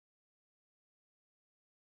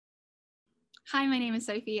Hi, my name is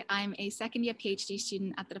Sophie. I'm a second-year PhD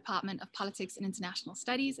student at the Department of Politics and International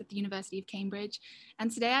Studies at the University of Cambridge. And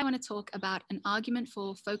today I want to talk about an argument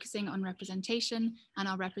for focusing on representation and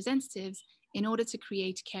our representatives in order to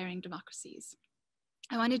create caring democracies.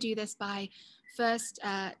 I want to do this by first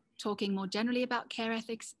talking more generally about care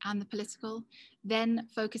ethics and the political, then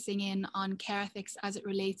focusing in on care ethics as it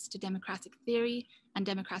relates to democratic theory and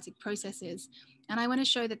democratic processes. And I want to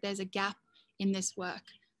show that there's a gap in this work,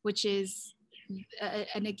 which is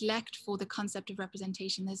a neglect for the concept of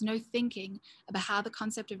representation. There's no thinking about how the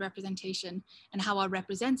concept of representation and how our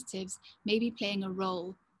representatives may be playing a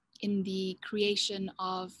role in the creation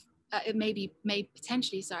of may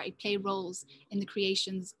potentially play roles in the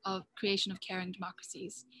creation of caring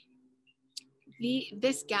democracies.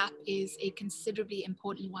 This gap is a considerably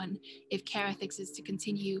important one if care ethics is to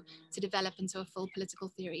continue to develop into a full political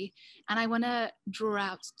theory. And I want to draw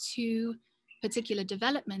out two particular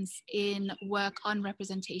developments in work on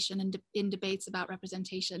representation and in debates about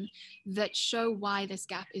representation that show why this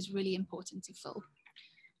gap is really important to fill.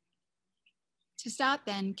 To start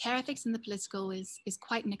then, care ethics in the political is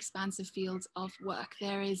quite an expansive field of work.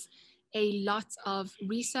 There is a lot of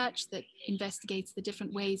research that investigates the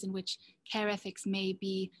different ways in which care ethics may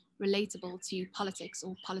be relatable to politics,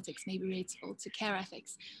 or politics may be relatable to care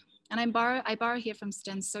ethics. And I borrow here from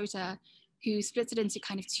Sten Sota, who splits it into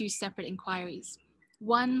kind of two separate inquiries.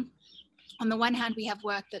 One, on the one hand, we have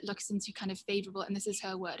work that looks into kind of favorable, and this is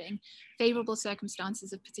her wording, favorable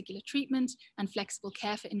circumstances of particular treatment and flexible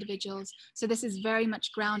care for individuals. So this is very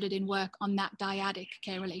much grounded in work on that dyadic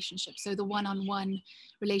care relationship. So the one-on-one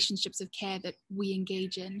relationships of care that we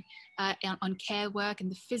engage in on care work and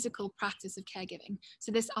the physical practice of caregiving.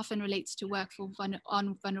 So this often relates to work for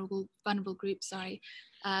vulnerable groups,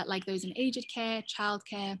 like those in aged care,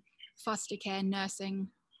 childcare, foster care, nursing,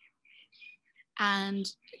 and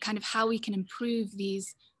kind of how we can improve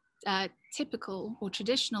these typical or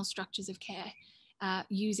traditional structures of care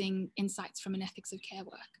using insights from an ethics of care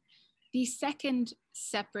work. The second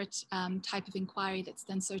separate type of inquiry that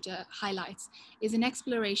Sten Sota highlights is an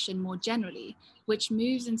exploration more generally, which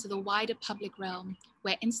moves into the wider public realm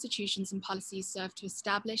where institutions and policies serve to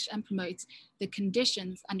establish and promote the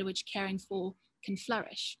conditions under which caring for can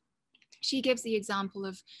flourish. She gives the example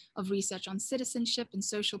of research on citizenship and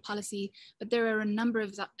social policy, but there are a number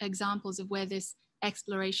of examples of where this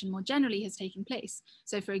exploration more generally has taken place.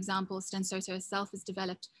 So for example, Sten Sota herself has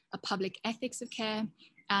developed a public ethics of care,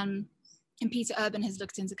 and Peter Urban has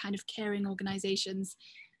looked into kind of caring organizations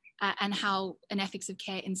and how an ethics of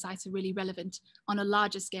care insights are really relevant on a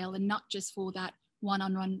larger scale and not just for that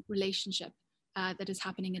one-on-one relationship that is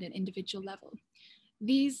happening at an individual level.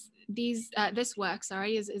 This work,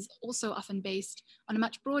 is also often based on a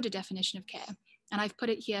much broader definition of care. And I've put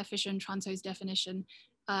it here, Fisher and Tronto's definition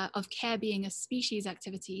of care being a species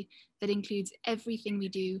activity that includes everything we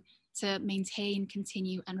do to maintain,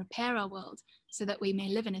 continue, and repair our world so that we may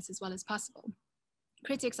live in it as well as possible.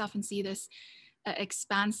 Critics often see this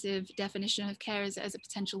expansive definition of care as a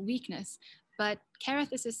potential weakness, but care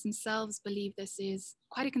ethicists themselves believe this is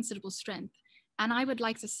quite a considerable strength. And I would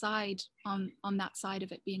like to side on that side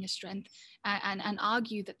of it being a strength and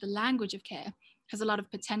argue that the language of care has a lot of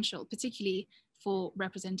potential, particularly for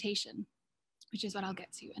representation, which is what I'll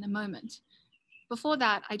get to in a moment. Before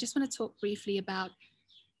that, I just want to talk briefly about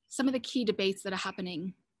some of the key debates that are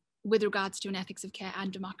happening with regards to an ethics of care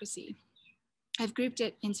and democracy. I've grouped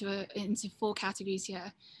it into four categories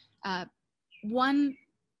here. One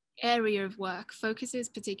area of work focuses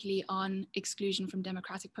particularly on exclusion from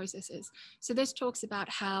democratic processes. So this talks about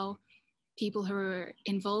how people who are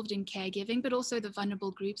involved in caregiving, but also the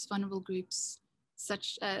vulnerable groups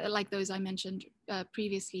such like those I mentioned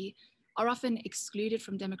previously, are often excluded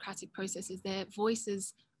from democratic processes. Their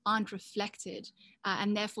voices aren't reflected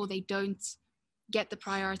and therefore they don't get the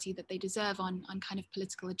priority that they deserve on kind of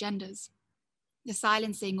political agendas. The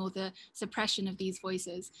silencing or the suppression of these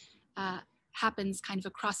voices happens kind of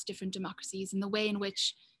across different democracies, and the way in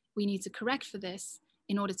which we need to correct for this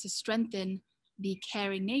in order to strengthen the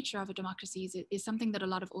caring nature of a democracy is something that a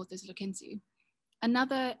lot of authors look into.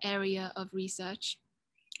 Another area of research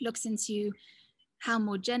looks into how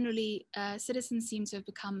more generally citizens seem to have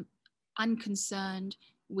become unconcerned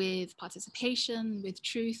with participation, with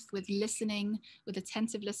truth, with listening, with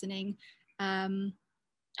attentive listening, and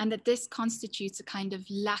that this constitutes a kind of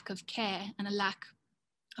lack of care and a lack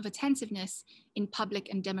of attentiveness in public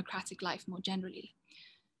and democratic life more generally.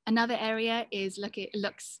 Another area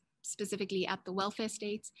looks specifically at the welfare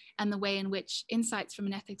state and the way in which insights from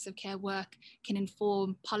an ethics of care work can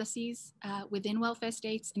inform policies within welfare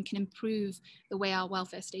states and can improve the way our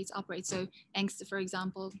welfare states operate. So ENGSTA, for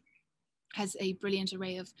example, has a brilliant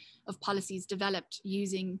array of policies developed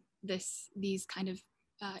using these kind of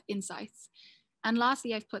insights. And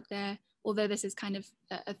lastly, I've put there, although this is kind of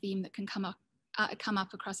a theme that can come up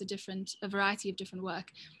across a variety of different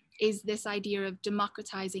work, is this idea of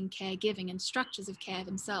democratizing caregiving and structures of care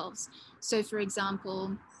themselves. So for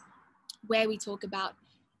example, where we talk about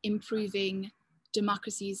improving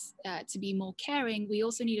democracies to be more caring, we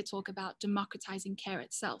also need to talk about democratizing care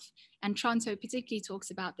itself. And Tronto particularly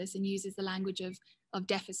talks about this and uses the language of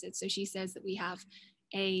deficits. So she says that we have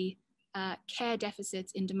a care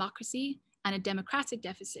deficit in democracy and a democratic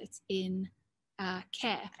deficit in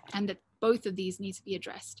care, and that both of these need to be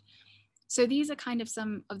addressed. So these are kind of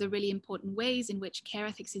some of the really important ways in which care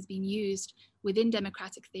ethics is being used within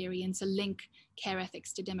democratic theory and to link care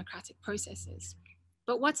ethics to democratic processes.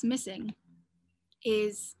 But what's missing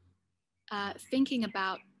is thinking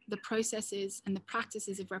about the processes and the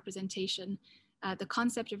practices of representation, the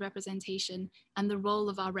concept of representation, and the role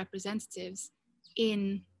of our representatives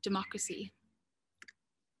in democracy.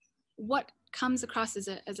 What comes across as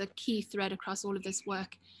a key thread across all of this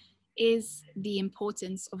work is the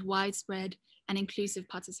importance of widespread and inclusive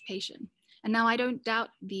participation. And now I don't doubt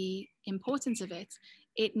the importance of it.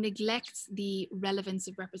 It neglects the relevance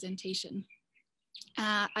of representation.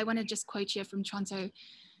 I want to just quote here from Tronto.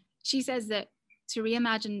 She says that we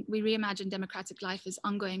reimagine democratic life as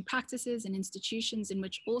ongoing practices and institutions in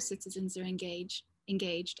which all citizens are engaged.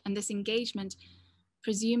 And this engagement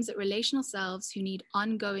presumes that relational selves who need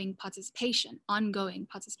ongoing participation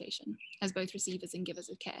as both receivers and givers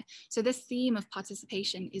of care. So this theme of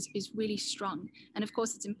participation is really strong. And of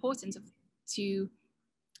course, it's important to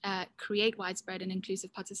create widespread and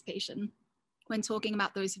inclusive participation when talking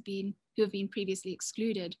about those who have been previously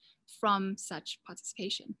excluded from such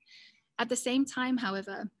participation. At the same time,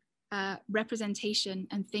 however, representation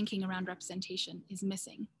and thinking around representation is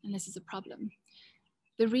missing, and this is a problem.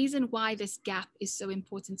 The reason why this gap is so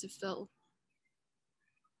important to fill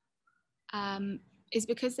is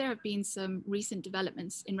because there have been some recent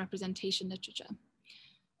developments in representation literature.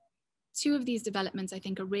 Two of these developments I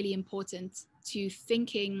think are really important to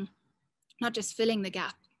thinking, not just filling the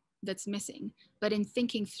gap that's missing, but in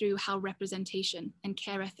thinking through how representation and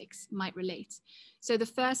care ethics might relate. So the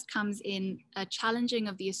first comes in a challenging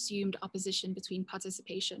of the assumed opposition between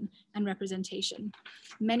participation and representation.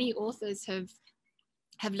 Many authors have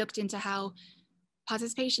looked into how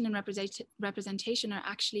participation and representation are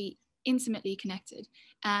actually intimately connected,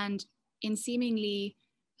 and in seemingly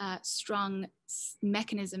strong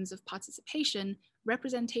mechanisms of participation,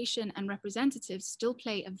 representation and representatives still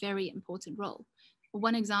play a very important role.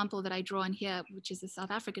 One example that I draw on here, which is the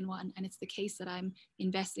South African one, and it's the case that I'm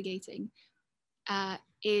investigating,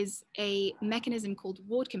 is a mechanism called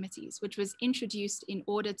ward committees, which was introduced in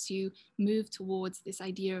order to move towards this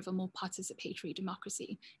idea of a more participatory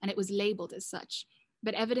democracy, and it was labeled as such.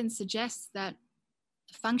 But evidence suggests that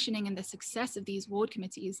the functioning and the success of these ward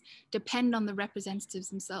committees depend on the representatives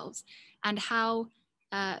themselves, and how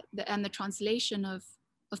the translation of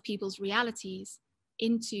people's realities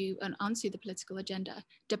into and onto the political agenda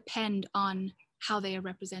depend on how they are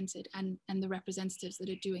represented and the representatives that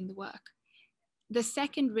are doing the work. The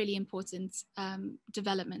second really important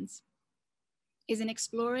development is in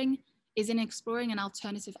exploring an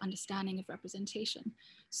alternative understanding of representation.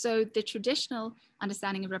 So the traditional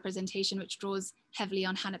understanding of representation, which draws heavily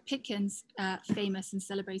on Hannah Pitkin's famous and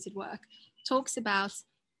celebrated work, talks about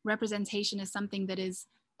representation as something that is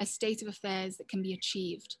a state of affairs that can be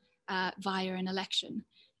achieved via an election.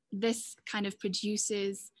 This kind of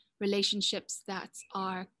produces relationships that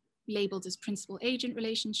are labeled as principal agent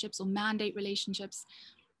relationships or mandate relationships.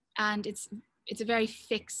 And it's a very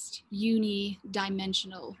fixed,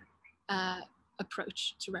 unidimensional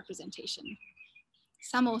approach to representation.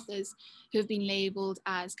 Some authors who have been labeled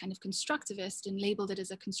as kind of constructivist and labeled it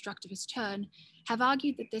as a constructivist turn have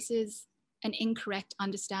argued that this is an incorrect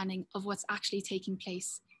understanding of what's actually taking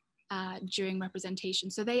place during representation.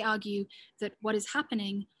 So they argue that what is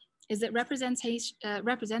happening is that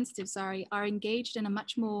representatives are engaged in a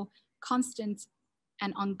much more constant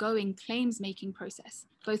and ongoing claims-making process,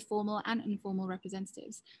 both formal and informal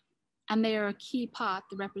representatives. And they are a key part,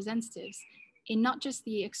 the representatives, in not just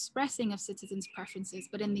the expressing of citizens' preferences,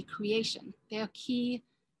 but in the creation. They are key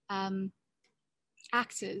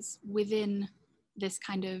actors within this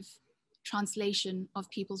kind of translation of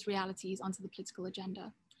people's realities onto the political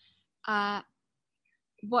agenda.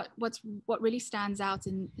 What really stands out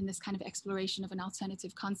in this kind of exploration of an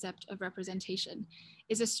alternative concept of representation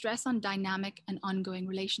is a stress on dynamic and ongoing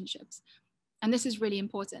relationships. And this is really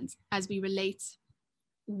important as we relate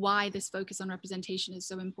why this focus on representation is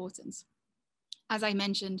so important. as I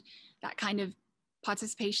mentioned, that kind of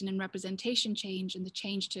participation and representation change, and the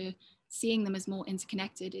change to seeing them as more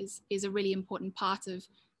interconnected is a really important part of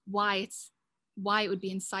why it would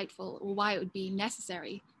be insightful, or why it would be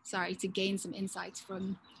necessary, to gain some insights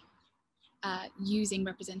from using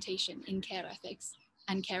representation in care ethics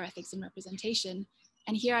and care ethics in representation.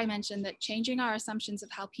 And here I mentioned that changing our assumptions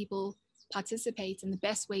of how people participate, and the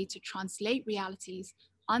best way to translate realities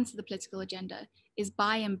onto the political agenda is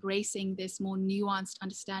by embracing this more nuanced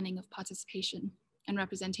understanding of participation and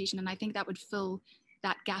representation. And I think that would fill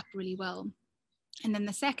that gap really well. And then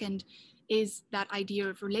the second is that idea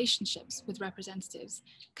of relationships with representatives,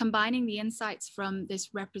 combining the insights from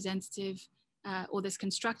this representative or this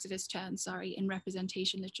constructivist turn, in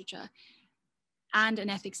representation literature, and an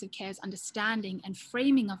ethics of care's understanding and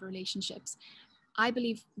framing of relationships, I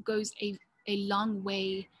believe goes a long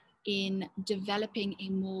way in developing a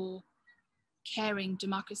more caring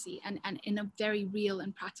democracy, and in a very real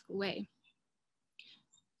and practical way.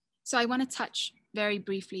 So I want to touch very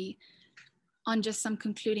briefly on just some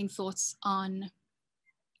concluding thoughts on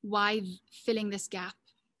why filling this gap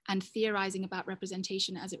and theorizing about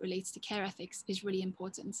representation as it relates to care ethics is really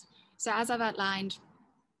important. So as I've outlined,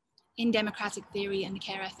 in democratic theory and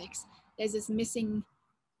care ethics, there's this missing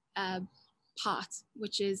part,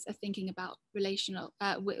 which is a thinking about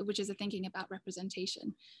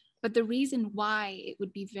representation. But the reason why it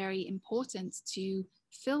would be very important to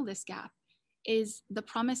fill this gap is the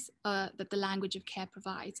promise that the language of care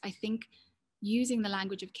provides. I think using the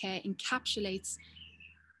language of care encapsulates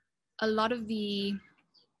a lot of the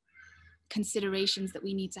considerations that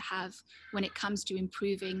we need to have when it comes to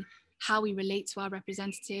improving how we relate to our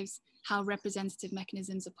representatives, how representative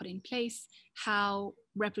mechanisms are put in place, how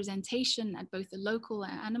representation at both the local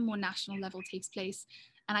and a more national level takes place.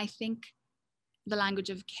 And I think the language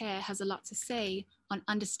of care has a lot to say on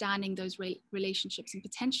understanding those relationships and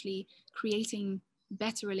potentially creating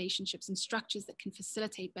better relationships and structures that can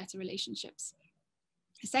facilitate better relationships.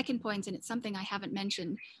 The second point, and it's something I haven't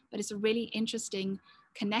mentioned, but it's a really interesting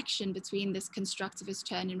connection between this constructivist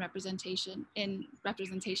turn in representation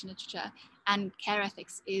literature and care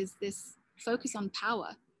ethics, is this focus on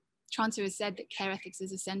power. Tronso has said that care ethics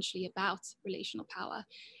is essentially about relational power,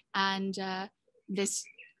 and this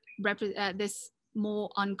more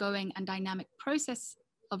ongoing and dynamic process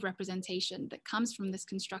of representation that comes from this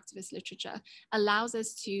constructivist literature allows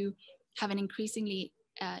us to have an increasingly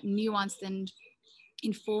nuanced and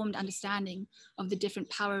informed understanding of the different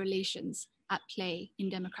power relations at play in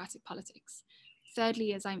democratic politics.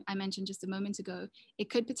 Thirdly, as I mentioned just a moment ago, it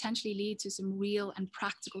could potentially lead to some real and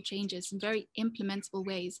practical changes, some very implementable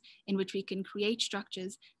ways in which we can create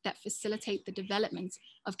structures that facilitate the development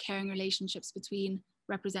of caring relationships between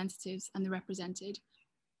representatives and the represented.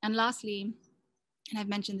 And lastly, and I've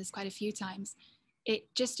mentioned this quite a few times,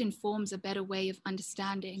 it just informs a better way of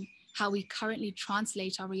understanding how we currently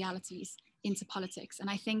translate our realities into politics. And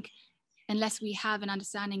I think unless we have an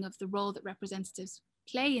understanding of the role that representatives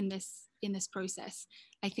play in this process,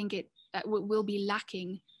 I think it will be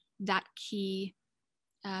lacking that key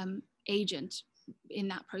agent in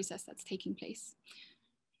that process that's taking place.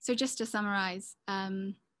 So just to summarize,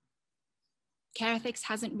 care ethics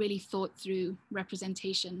hasn't really thought through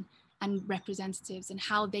representation and representatives and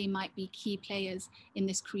how they might be key players in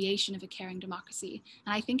this creation of a caring democracy.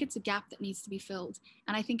 And I think it's a gap that needs to be filled.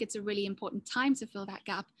 And I think it's a really important time to fill that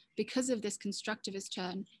gap because of this constructivist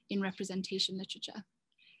turn in representation literature.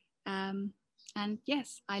 And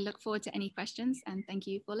yes, I look forward to any questions, and thank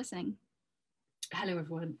you for listening. Hello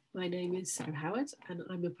everyone, my name is Sarah Howard and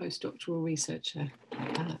I'm a postdoctoral researcher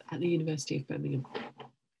at the University of Birmingham.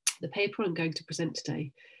 The paper I'm going to present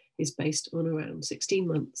today is based on around 16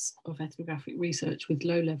 months of ethnographic research with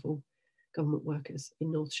low-level government workers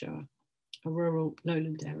in North Shoa, a rural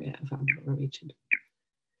lowland area of Harbour region.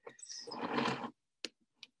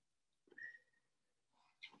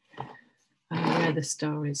 Where the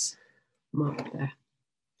star is marked there.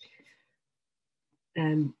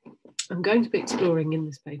 I'm going to be exploring in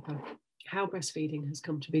this paper how breastfeeding has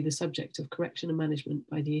come to be the subject of correction and management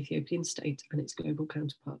by the Ethiopian state and its global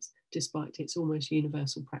counterparts, despite its almost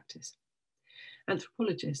universal practice.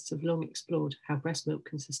 Anthropologists have long explored how breast milk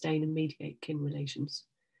can sustain and mediate kin relations.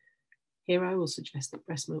 Here I will suggest that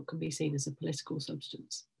breast milk can be seen as a political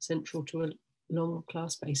substance, central to a long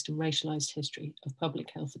class-based and racialised history of public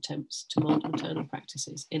health attempts to mould maternal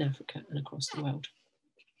practices in Africa and across the world.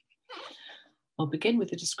 I'll begin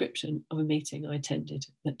with a description of a meeting I attended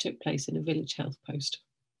that took place in a village health post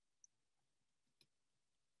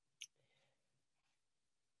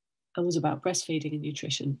and was about breastfeeding and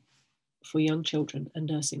nutrition for young children and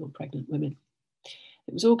nursing on pregnant women.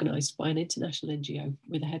 It was organised by an international NGO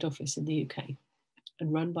with a head office in the UK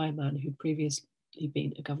and run by a man who'd previously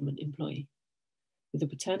been a government employee. With a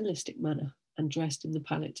paternalistic manner and dressed in the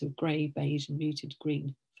palette of grey, beige and muted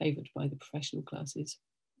green favoured by the professional classes,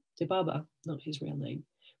 Dibaba, not his real name,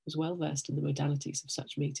 was well versed in the modalities of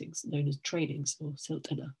such meetings known as trainings or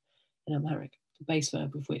siltana in Amharic, the base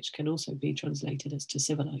verb of which can also be translated as to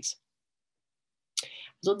civilise.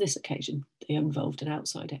 As on this occasion, they involved an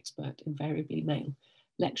outside expert, invariably male,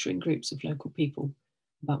 lecturing groups of local people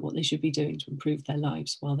about what they should be doing to improve their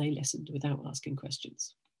lives while they listened without asking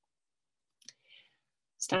questions.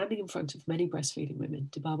 Standing in front of many breastfeeding women,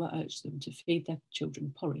 Dibaba urged them to feed their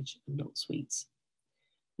children porridge and not sweets.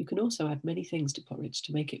 You can also add many things to porridge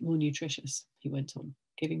to make it more nutritious, he went on,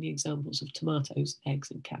 giving the examples of tomatoes,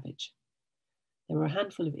 eggs and cabbage. There were a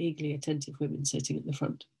handful of eagerly attentive women sitting at the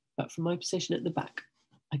front, but from my position at the back,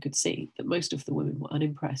 I could see that most of the women were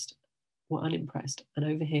unimpressed and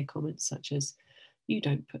overhear comments such as, "You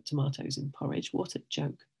don't put tomatoes in porridge, what a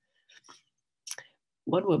joke."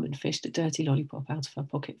 One woman fished a dirty lollipop out of her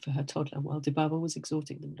pocket for her toddler while Dibaba was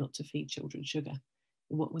exhorting them not to feed children sugar,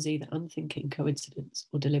 in what was either unthinking coincidence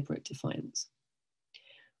or deliberate defiance.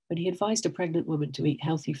 When he advised a pregnant woman to eat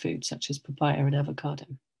healthy food such as papaya and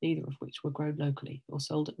avocado, neither of which were grown locally or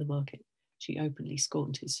sold at the market, she openly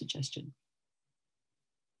scorned his suggestion.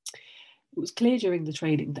 It was clear during the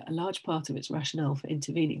training that a large part of its rationale for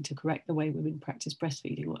intervening to correct the way women practice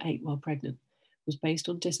breastfeeding or ate while pregnant was based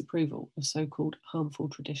on disapproval of so-called harmful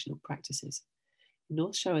traditional practices. In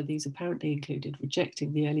North Shoah, these apparently included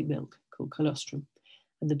rejecting the early milk, called colostrum,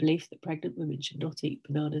 and the belief that pregnant women should not eat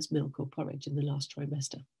bananas, milk or porridge in the last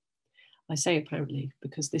trimester. I say apparently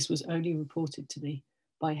because this was only reported to me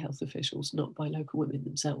by health officials, not by local women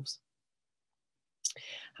themselves.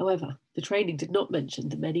 However, the training did not mention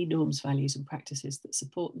the many norms, values and practices that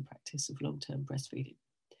support the practice of long-term breastfeeding.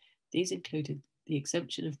 These included the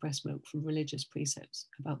exemption of breast milk from religious precepts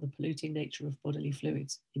about the polluting nature of bodily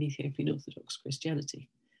fluids in Ethiopian Orthodox Christianity,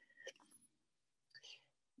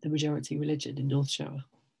 the majority religion in North Shoah.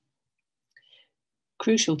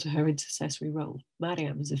 Crucial to her intercessory role,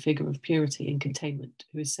 Mariana is a figure of purity and containment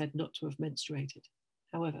who is said not to have menstruated.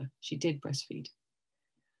 However, she did breastfeed.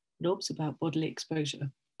 Norms about bodily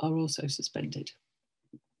exposure are also suspended,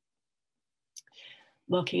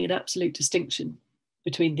 marking an absolute distinction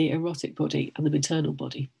between the erotic body and the maternal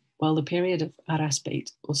body, while the period of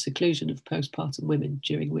araspate, or seclusion of postpartum women,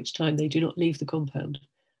 during which time they do not leave the compound,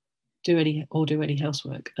 do any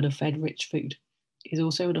housework and are fed rich food, is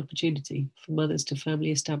also an opportunity for mothers to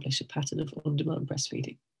firmly establish a pattern of on-demand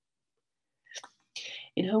breastfeeding.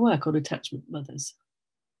 In her work on attachment mothers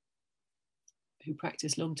who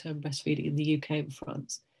practice long-term breastfeeding in the UK and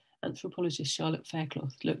France, anthropologist Charlotte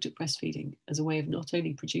Faircloth looked at breastfeeding as a way of not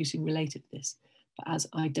only producing relatedness, but as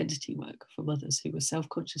identity work for mothers who were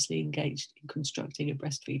self-consciously engaged in constructing a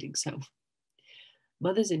breastfeeding self.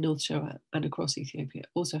 Mothers in North Shoah and across Ethiopia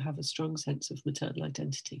also have a strong sense of maternal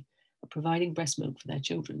identity, and providing breast milk for their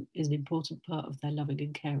children is an important part of their loving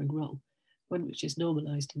and caring role, one which is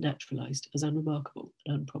normalised and naturalised as unremarkable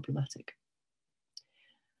and unproblematic.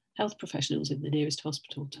 Health professionals in the nearest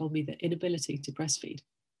hospital told me that inability to breastfeed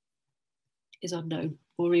is unknown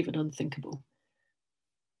or even unthinkable.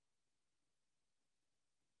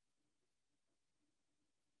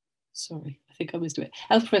 Sorry, I think I missed a bit.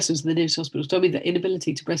 Health professionals in the nearest hospital told me that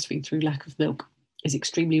inability to breastfeed through lack of milk is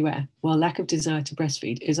extremely rare, while lack of desire to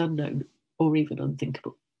breastfeed is unknown or even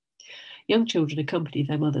unthinkable. Young children accompany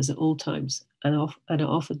their mothers at all times and are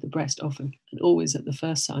offered the breast often and always at the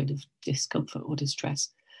first sign of discomfort or distress.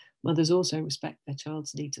 Mothers also respect their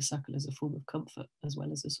child's need to suckle as a form of comfort as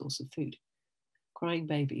well as a source of food. Crying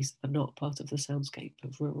babies are not part of the soundscape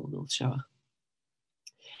of rural North Shoah.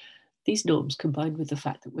 These norms, combined with the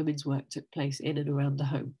fact that women's work took place in and around the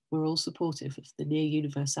home, were all supportive of the near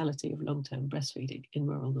universality of long-term breastfeeding in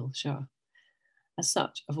rural North Shoah. As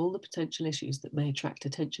such, of all the potential issues that may attract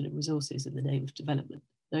attention and resources in the name of development,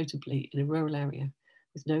 notably in a rural area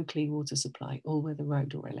with no clean water supply, all-weather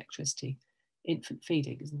road or electricity, infant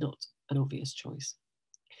feeding is not an obvious choice.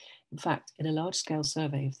 In fact, in a large-scale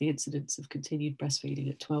survey of the incidence of continued breastfeeding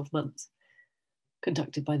at 12 months,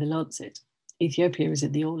 conducted by The Lancet, Ethiopia is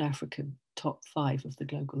in the all-African top 5 of the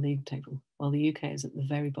global league table, while the UK is at the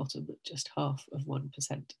very bottom at just half of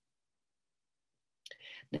 1%.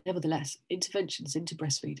 Nevertheless, interventions into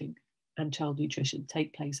breastfeeding and child nutrition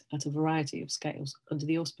take place at a variety of scales under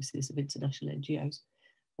the auspices of international NGOs,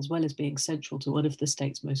 as well as being central to one of the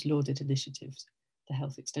state's most lauded initiatives, the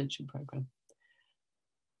Health Extension Programme.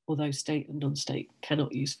 Although state and non-state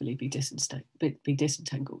cannot usefully be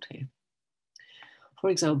disentangled here. For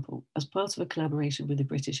example, as part of a collaboration with a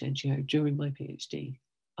British NGO during my PhD,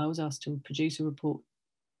 I was asked to produce a report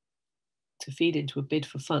to feed into a bid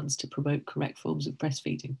for funds to promote correct forms of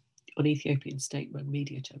breastfeeding on Ethiopian state-run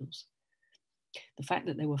media channels. The fact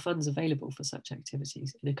that there were funds available for such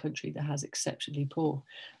activities in a country that has exceptionally poor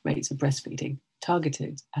rates of breastfeeding,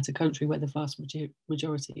 targeted at a country where the vast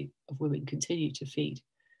majority of women continue to feed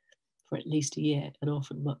for at least a year and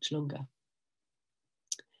often much longer,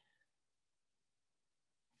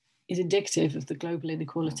 is indicative of the global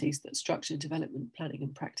inequalities that structure development planning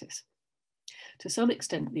and practice. To some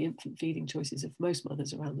extent, the infant feeding choices of most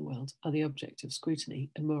mothers around the world are the object of scrutiny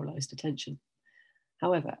and moralised attention.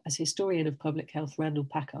 However, as historian of public health Randall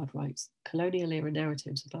Packard writes, colonial-era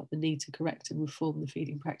narratives about the need to correct and reform the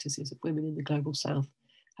feeding practices of women in the global south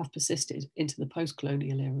have persisted into the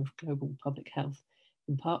post-colonial era of global public health,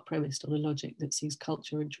 in part premised on a logic that sees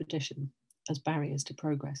culture and tradition as barriers to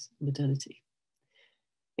progress and modernity.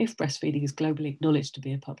 If breastfeeding is globally acknowledged to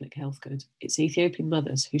be a public health good, it's Ethiopian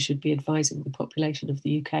mothers who should be advising the population of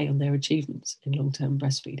the UK on their achievements in long-term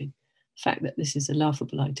breastfeeding. The fact that this is a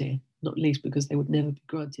laughable idea, not least because they would never be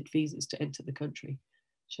granted visas to enter the country,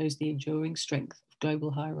 shows the enduring strength of global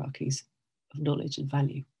hierarchies of knowledge and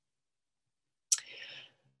value.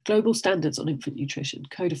 Global standards on infant nutrition,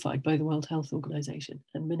 codified by the World Health Organization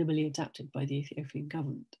and minimally adapted by the Ethiopian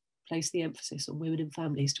government, place the emphasis on women and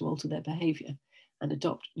families to alter their behaviour and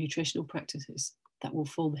adopt nutritional practices that will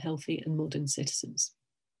form healthy and modern citizens.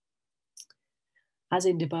 As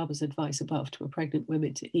in Dibaba's advice above to a pregnant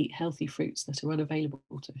woman to eat healthy fruits that are unavailable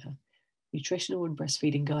to her, nutritional and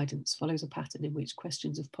breastfeeding guidance follows a pattern in which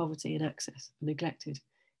questions of poverty and access are neglected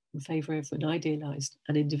in favour of an idealised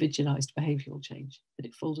and individualised behavioural change that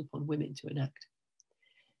it falls upon women to enact.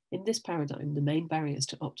 In this paradigm, the main barriers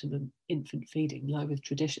to optimum infant feeding lie with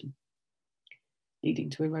tradition, leading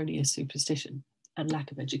to erroneous superstition and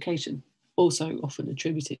lack of education, also often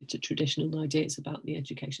attributed to traditional ideas about the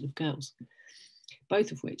education of girls,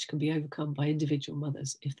 both of which can be overcome by individual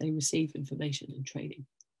mothers if they receive information and training.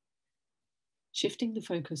 Shifting the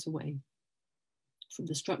focus away from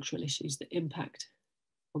the structural issues that impact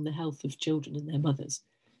on the health of children and their mothers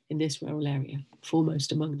in this rural area,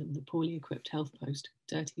 foremost among them the poorly equipped health post,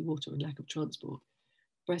 dirty water and lack of transport,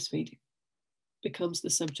 breastfeeding becomes the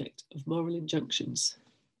subject of moral injunctions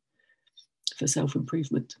for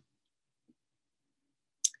self-improvement.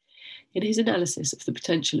 In his analysis of the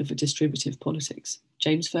potential of a distributive politics,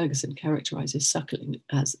 James Ferguson characterises suckling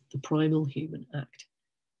as the primal human act,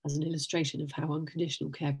 as an illustration of how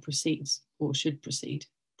unconditional care precedes, or should precede,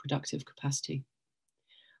 productive capacity.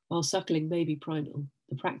 While suckling may be primal,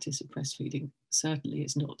 the practice of breastfeeding certainly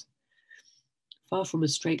is not. Far from a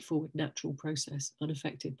straightforward natural process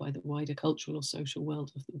unaffected by the wider cultural or social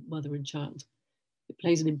world of the mother and child, it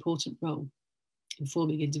plays an important role in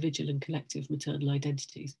forming individual and collective maternal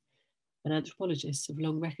identities, and anthropologists have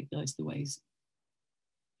long recognised the ways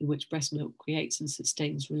in which breast milk creates and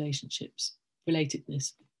sustains relationships,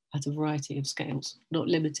 relatedness at a variety of scales, not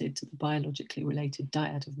limited to the biologically related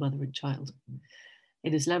dyad of mother and child.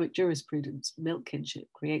 In Islamic jurisprudence, milk kinship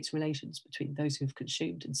creates relations between those who have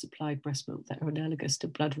consumed and supplied breast milk that are analogous to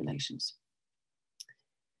blood relations.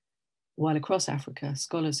 While across Africa,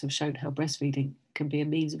 scholars have shown how breastfeeding can be a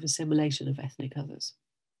means of assimilation of ethnic others.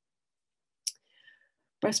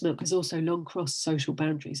 Breast milk has also long crossed social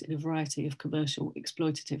boundaries in a variety of commercial,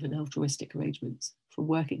 exploitative and altruistic arrangements, from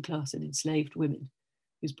working class and enslaved women,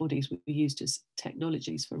 whose bodies were used as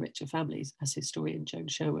technologies for richer families, as historian Joan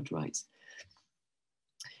Sherwood writes,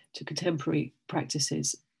 to contemporary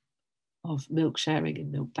practices of milk sharing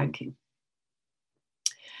and milk banking.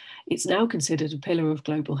 It's now considered a pillar of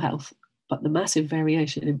global health, but the massive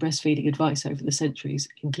variation in breastfeeding advice over the centuries,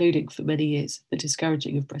 including for many years the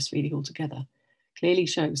discouraging of breastfeeding altogether, clearly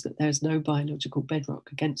shows that there is no biological bedrock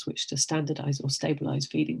against which to standardise or stabilise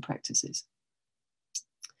feeding practices.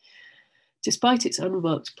 Despite its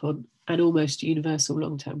unremarked upon and almost universal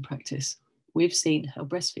long-term practice, we've seen how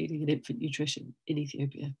breastfeeding and infant nutrition in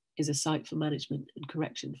Ethiopia is a site for management and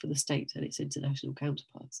correction for the state and its international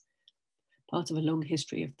counterparts, part of a long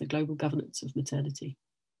history of the global governance of maternity.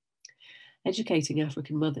 Educating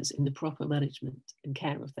African mothers in the proper management and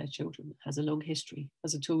care of their children has a long history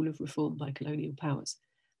as a tool of reform by colonial powers,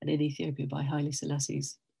 and in Ethiopia by Haile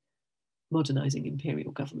Selassie's modernising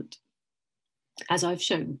imperial government. As I've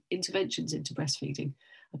shown, interventions into breastfeeding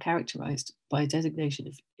are characterised by a designation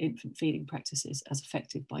of infant feeding practices as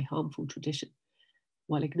affected by harmful tradition,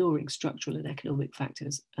 while ignoring structural and economic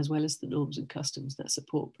factors, as well as the norms and customs that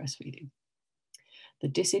support breastfeeding. The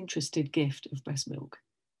disinterested gift of breast milk,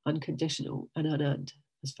 unconditional and unearned,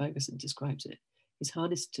 as Ferguson describes it, is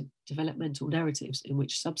harnessed to developmental narratives in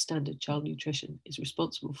which substandard child nutrition is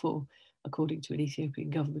responsible for, according to an Ethiopian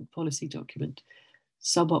government policy document,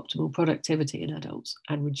 suboptimal productivity in adults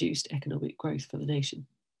and reduced economic growth for the nation.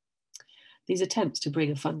 These attempts to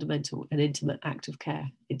bring a fundamental and intimate act of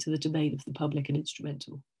care into the domain of the public and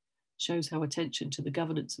instrumental shows how attention to the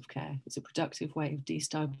governance of care is a productive way of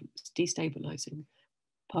destabilising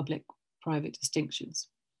public-private distinctions,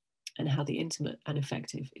 and how the intimate and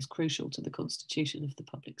effective is crucial to the constitution of the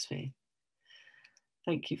public sphere.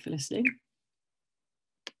 Thank you for listening,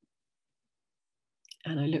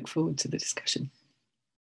 and I look forward to the discussion.